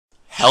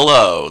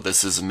Hello,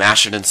 this is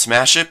Mash It and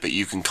Smash It, but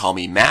you can call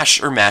me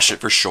Mash or Mash It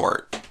for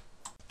short.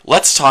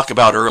 Let's talk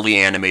about early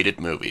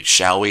animated movies,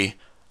 shall we?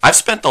 I've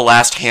spent the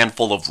last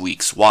handful of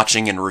weeks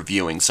watching and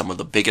reviewing some of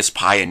the biggest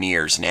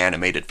pioneers in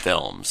animated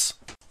films.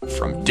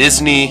 From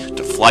Disney,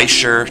 to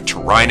Fleischer, to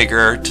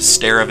Reiniger, to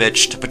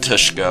Starevich, to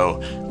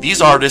Patushko,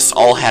 these artists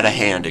all had a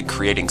hand in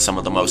creating some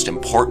of the most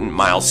important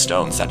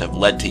milestones that have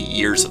led to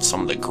years of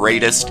some of the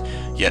greatest,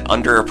 yet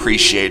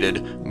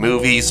underappreciated,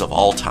 movies of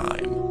all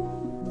time.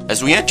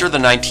 As we enter the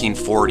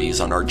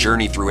 1940s on our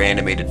journey through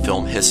animated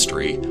film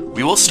history,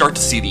 we will start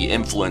to see the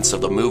influence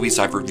of the movies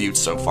I've reviewed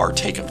so far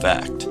take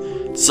effect.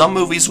 Some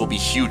movies will be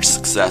huge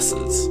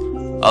successes,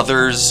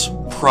 others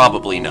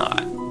probably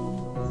not.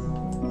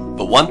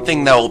 But one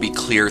thing that will be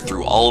clear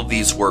through all of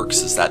these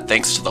works is that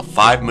thanks to the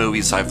 5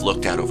 movies I've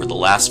looked at over the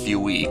last few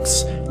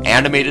weeks,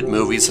 animated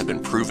movies have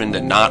been proven to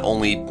not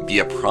only be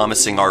a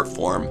promising art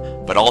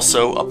form, but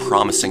also a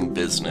promising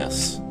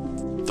business.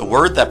 The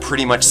word that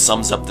pretty much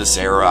sums up this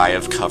era I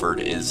have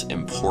covered is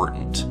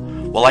important.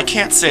 While I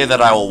can't say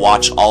that I will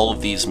watch all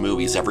of these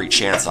movies every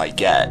chance I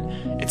get,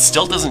 it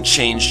still doesn't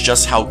change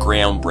just how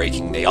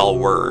groundbreaking they all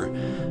were.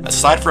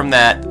 Aside from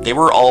that, they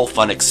were all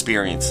fun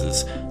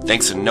experiences,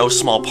 thanks in no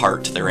small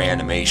part to their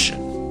animation.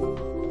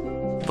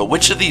 But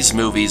which of these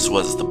movies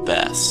was the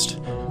best?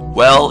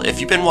 Well, if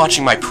you've been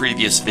watching my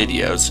previous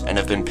videos and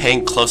have been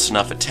paying close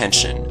enough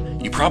attention,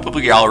 you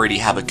probably already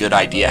have a good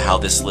idea how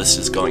this list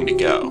is going to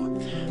go.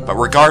 But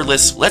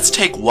regardless, let's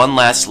take one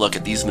last look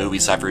at these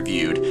movies I've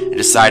reviewed and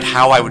decide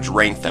how I would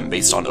rank them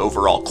based on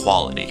overall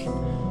quality.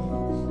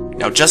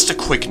 Now just a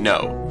quick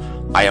note,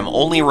 I am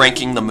only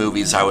ranking the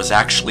movies I was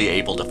actually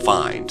able to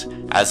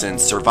find, as in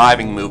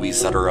surviving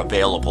movies that are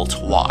available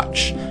to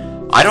watch.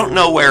 I don't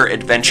know where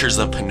Adventures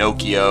of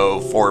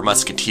Pinocchio, Four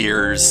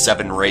Musketeers,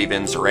 Seven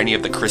Ravens, or any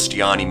of the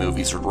Christiani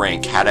movies would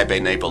rank had I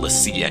been able to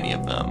see any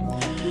of them.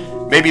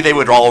 Maybe they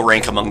would all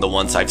rank among the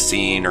ones I've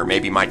seen, or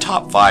maybe my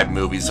top 5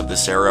 movies of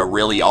this era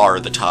really are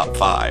the top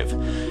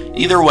 5.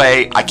 Either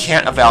way, I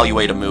can't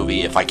evaluate a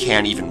movie if I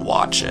can't even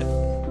watch it.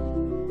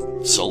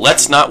 So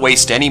let's not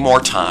waste any more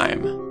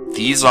time.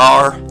 These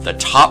are the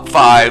top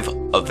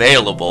 5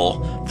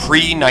 available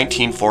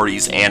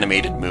pre-1940s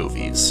animated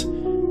movies.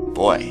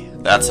 Boy,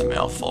 that's a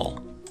mouthful.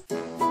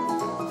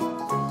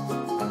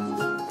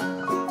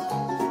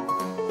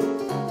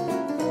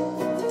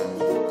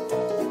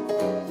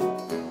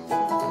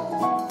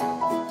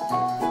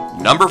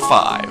 Number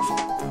 5.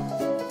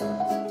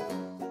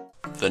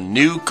 The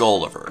New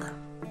Gulliver.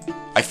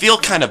 I feel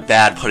kind of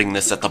bad putting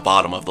this at the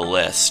bottom of the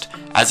list,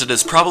 as it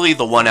is probably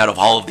the one out of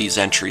all of these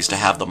entries to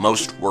have the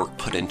most work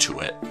put into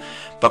it.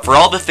 But for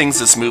all the things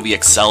this movie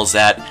excels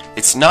at,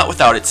 it's not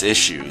without its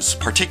issues,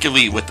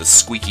 particularly with the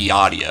squeaky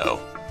audio.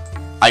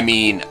 I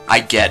mean, I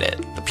get it,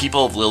 the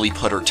people of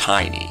Lilliput are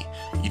tiny.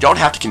 You don't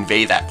have to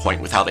convey that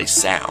point with how they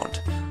sound.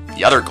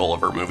 The other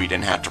Gulliver movie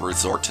didn't have to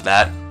resort to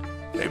that.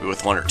 Maybe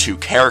with 1 or 2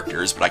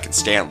 characters, but I can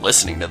stand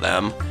listening to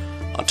them.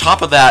 On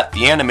top of that,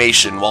 the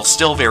animation, while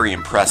still very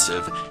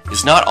impressive,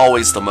 is not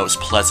always the most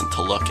pleasant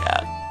to look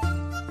at.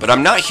 But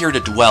I'm not here to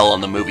dwell on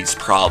the movie's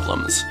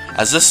problems,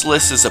 as this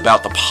list is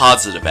about the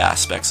positive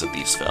aspects of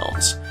these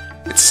films.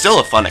 It's still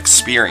a fun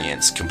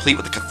experience, complete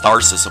with the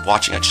catharsis of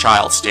watching a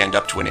child stand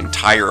up to an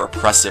entire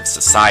oppressive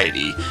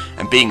society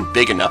and being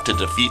big enough to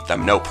defeat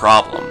them no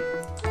problem.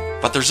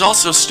 But there's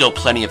also still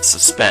plenty of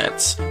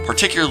suspense,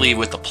 particularly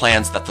with the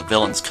plans that the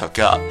villains cook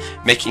up,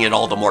 making it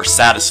all the more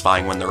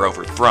satisfying when they're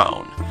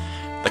overthrown.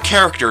 The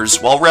characters,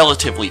 while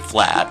relatively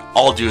flat,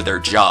 all do their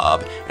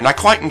job, and I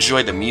quite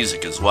enjoy the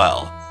music as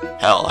well.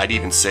 Hell, I'd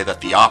even say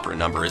that the opera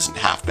number isn't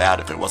half bad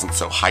if it wasn't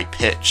so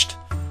high-pitched.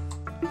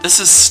 This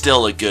is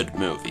still a good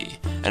movie,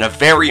 and a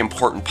very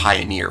important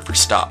pioneer for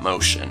stop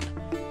motion.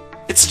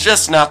 It's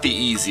just not the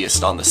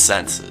easiest on the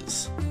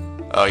senses.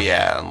 Oh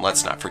yeah, and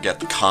let's not forget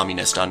the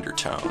communist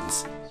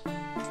undertones.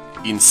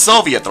 In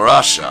Soviet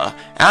Russia,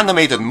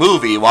 animated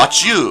movie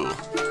watch you!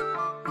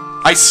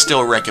 I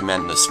still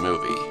recommend this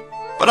movie,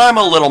 but I'm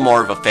a little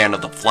more of a fan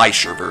of the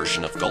Fleischer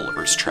version of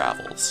Gulliver's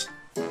Travels.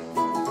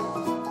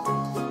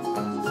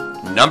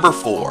 Number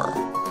 4.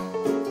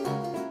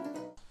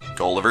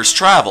 Gulliver's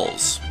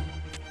Travels.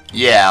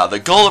 Yeah, the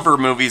Gulliver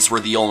movies were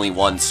the only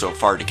ones so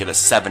far to get a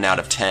 7 out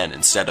of 10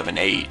 instead of an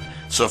 8,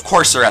 so of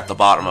course they're at the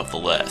bottom of the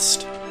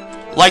list.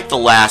 Like the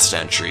last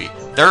entry,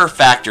 there are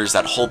factors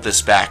that hold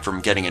this back from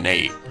getting an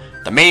 8,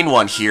 the main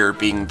one here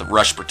being the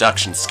rush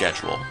production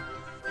schedule.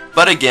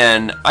 But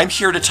again, I'm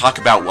here to talk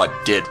about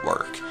what did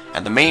work,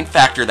 and the main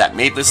factor that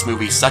made this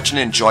movie such an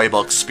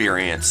enjoyable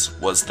experience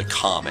was the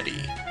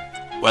comedy.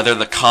 Whether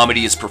the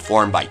comedy is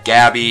performed by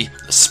Gabby,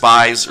 the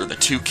spies, or the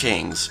 2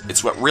 kings,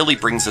 it's what really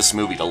brings this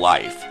movie to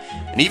life.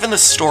 And even the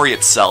story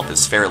itself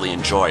is fairly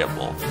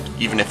enjoyable,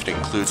 even if it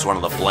includes one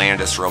of the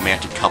blandest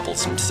romantic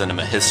couples in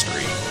cinema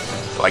history.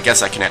 Though I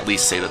guess I can at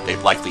least say that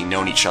they've likely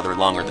known each other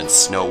longer than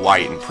Snow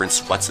White and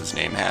Prince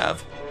What's-His-Name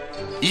have.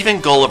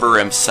 Even Gulliver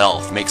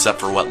himself makes up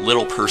for what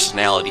little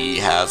personality he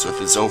has with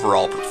his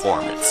overall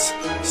performance.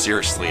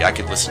 Seriously, I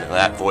could listen to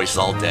that voice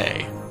all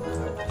day.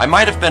 I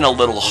might have been a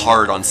little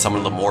hard on some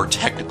of the more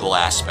technical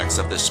aspects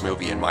of this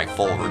movie in my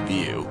full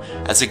review,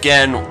 as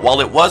again,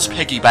 while it was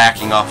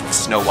piggybacking off of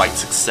Snow White's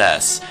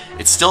success,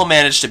 it still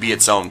managed to be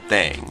its own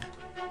thing.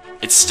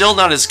 It's still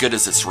not as good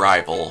as its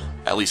rival,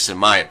 at least in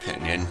my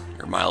opinion,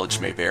 your mileage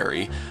may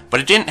vary,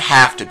 but it didn't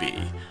have to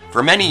be.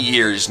 For many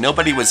years,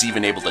 nobody was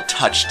even able to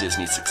touch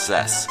Disney's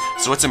success,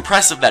 so it's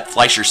impressive that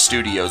Fleischer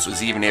Studios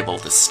was even able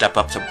to step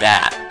up to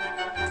bat.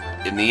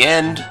 In the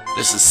end,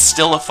 this is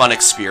still a fun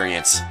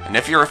experience, and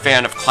if you're a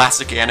fan of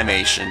classic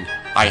animation,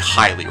 I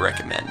highly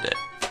recommend it.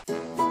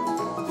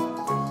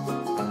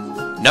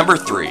 Number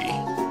 3.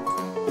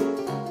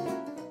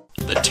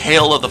 The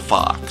Tale of the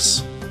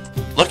Fox.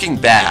 Looking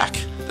back,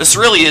 this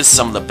really is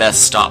some of the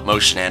best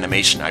stop-motion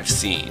animation I've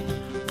seen.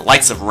 The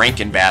likes of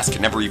Rankin Bass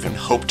could never even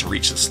hope to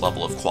reach this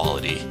level of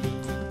quality.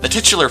 The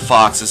titular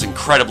fox is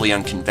incredibly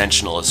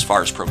unconventional as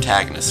far as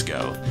protagonists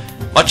go.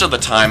 Much of the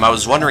time I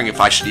was wondering if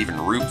I should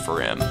even root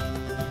for him.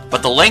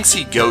 But the lengths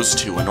he goes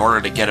to in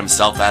order to get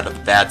himself out of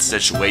a bad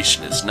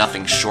situation is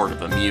nothing short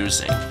of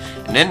amusing,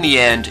 and in the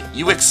end,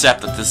 you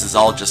accept that this is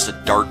all just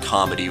a dark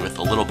comedy with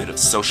a little bit of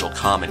social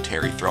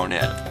commentary thrown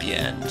in at the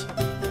end.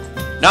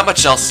 Not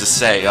much else to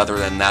say other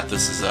than that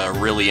this is a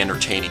really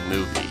entertaining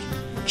movie.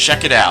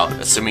 Check it out,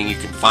 assuming you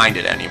can find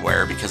it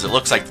anywhere, because it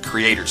looks like the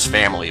creator's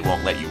family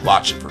won't let you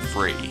watch it for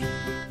free.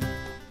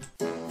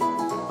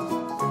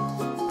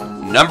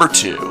 Number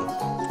 2.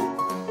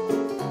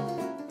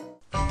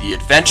 The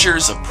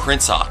Adventures of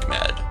Prince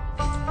Ahmed.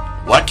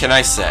 What can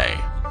I say?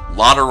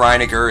 Lotte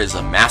Reiniger is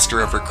a master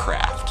of her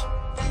craft.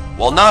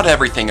 While not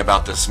everything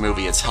about this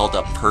movie is held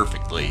up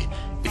perfectly,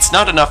 it's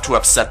not enough to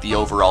upset the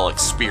overall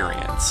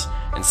experience,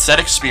 and said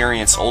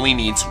experience only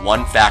needs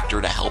one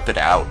factor to help it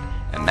out,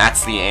 and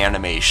that's the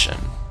animation.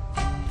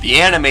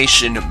 The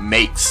animation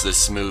makes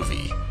this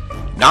movie.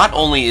 Not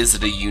only is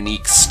it a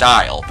unique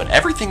style, but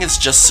everything is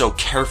just so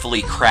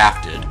carefully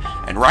crafted,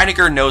 and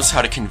Reiniger knows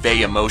how to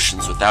convey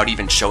emotions without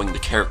even showing the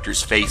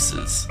characters'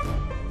 faces.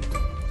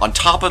 On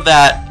top of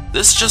that,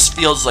 this just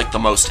feels like the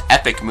most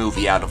epic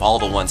movie out of all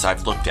the ones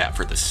I've looked at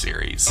for this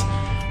series.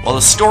 While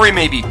the story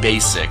may be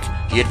basic,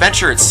 the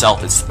adventure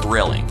itself is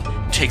thrilling,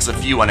 and takes a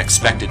few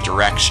unexpected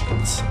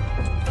directions.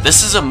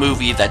 This is a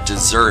movie that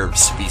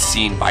deserves to be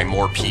seen by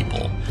more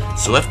people,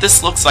 so if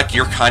this looks like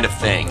your kind of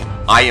thing,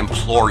 I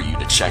implore you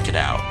to check it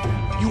out.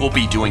 You will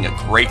be doing a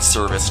great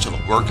service to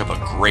the work of a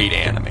great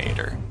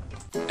animator.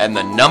 And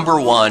the number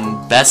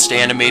 1 best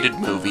animated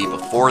movie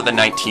before the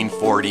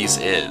 1940s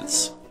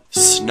is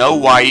Snow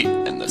White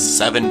and the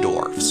Seven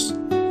Dwarfs.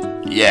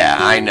 Yeah,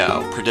 I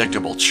know,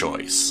 predictable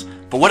choice.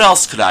 But what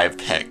else could I have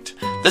picked?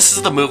 This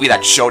is the movie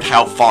that showed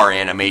how far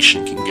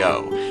animation can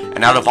go,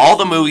 and out of all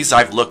the movies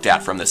I've looked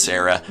at from this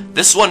era,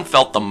 this one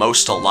felt the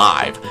most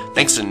alive,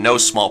 thanks in no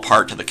small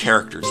part to the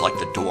characters like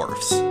the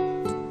dwarfs.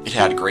 It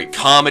had great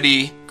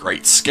comedy,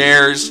 great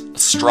scares, a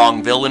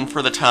strong villain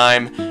for the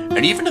time,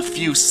 and even a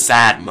few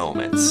sad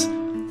moments.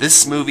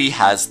 This movie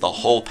has the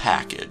whole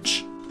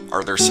package.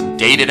 Are there some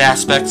dated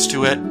aspects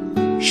to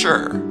it?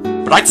 Sure.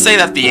 But I'd say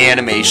that the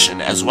animation,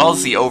 as well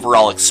as the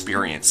overall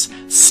experience,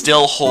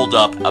 still hold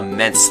up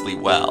immensely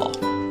well.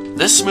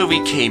 This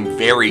movie came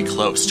very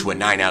close to a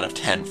 9 out of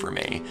 10 for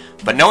me,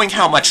 but knowing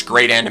how much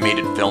great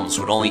animated films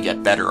would only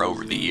get better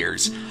over the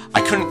years,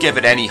 I couldn't give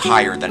it any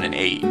higher than an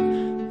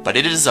 8. But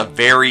it is a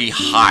very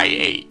high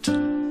 8.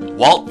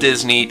 Walt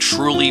Disney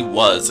truly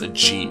was a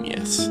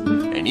genius.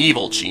 An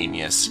evil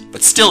genius,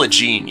 but still a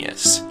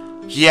genius.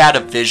 He had a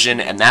vision,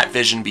 and that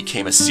vision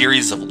became a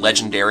series of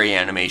legendary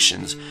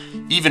animations,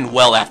 even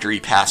well after he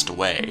passed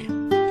away.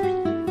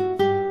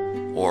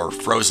 Or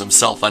froze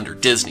himself under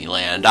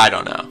Disneyland, I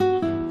don't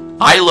know.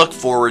 I look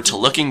forward to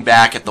looking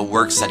back at the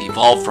works that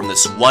evolved from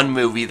this one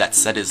movie that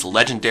set his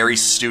legendary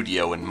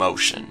studio in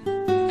motion.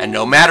 And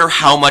no matter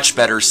how much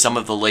better some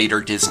of the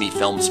later Disney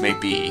films may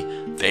be,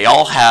 they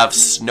all have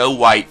Snow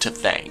White to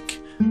thank.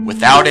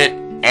 Without it,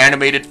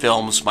 animated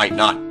films might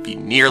not be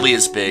nearly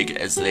as big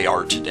as they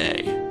are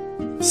today.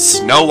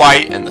 Snow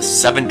White and the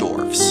Seven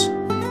Dwarfs,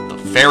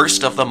 the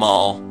fairest of them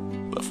all,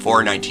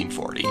 before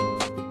 1940.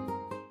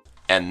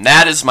 And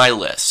that is my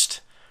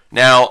list.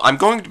 Now, I'm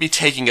going to be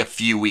taking a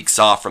few weeks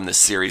off from this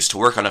series to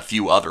work on a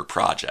few other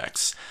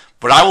projects,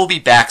 but I will be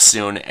back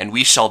soon, and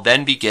we shall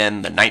then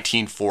begin the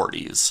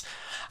 1940s.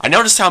 I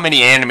noticed how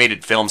many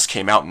animated films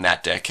came out in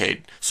that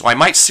decade, so I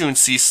might soon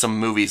see some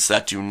movies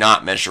that do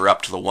not measure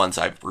up to the ones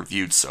I've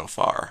reviewed so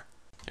far.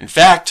 In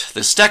fact,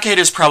 this decade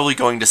is probably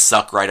going to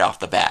suck right off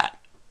the bat.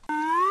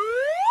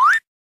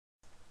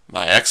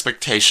 My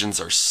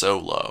expectations are so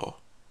low.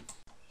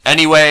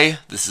 Anyway,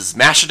 this is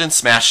Mash It and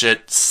Smash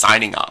It,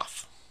 signing off.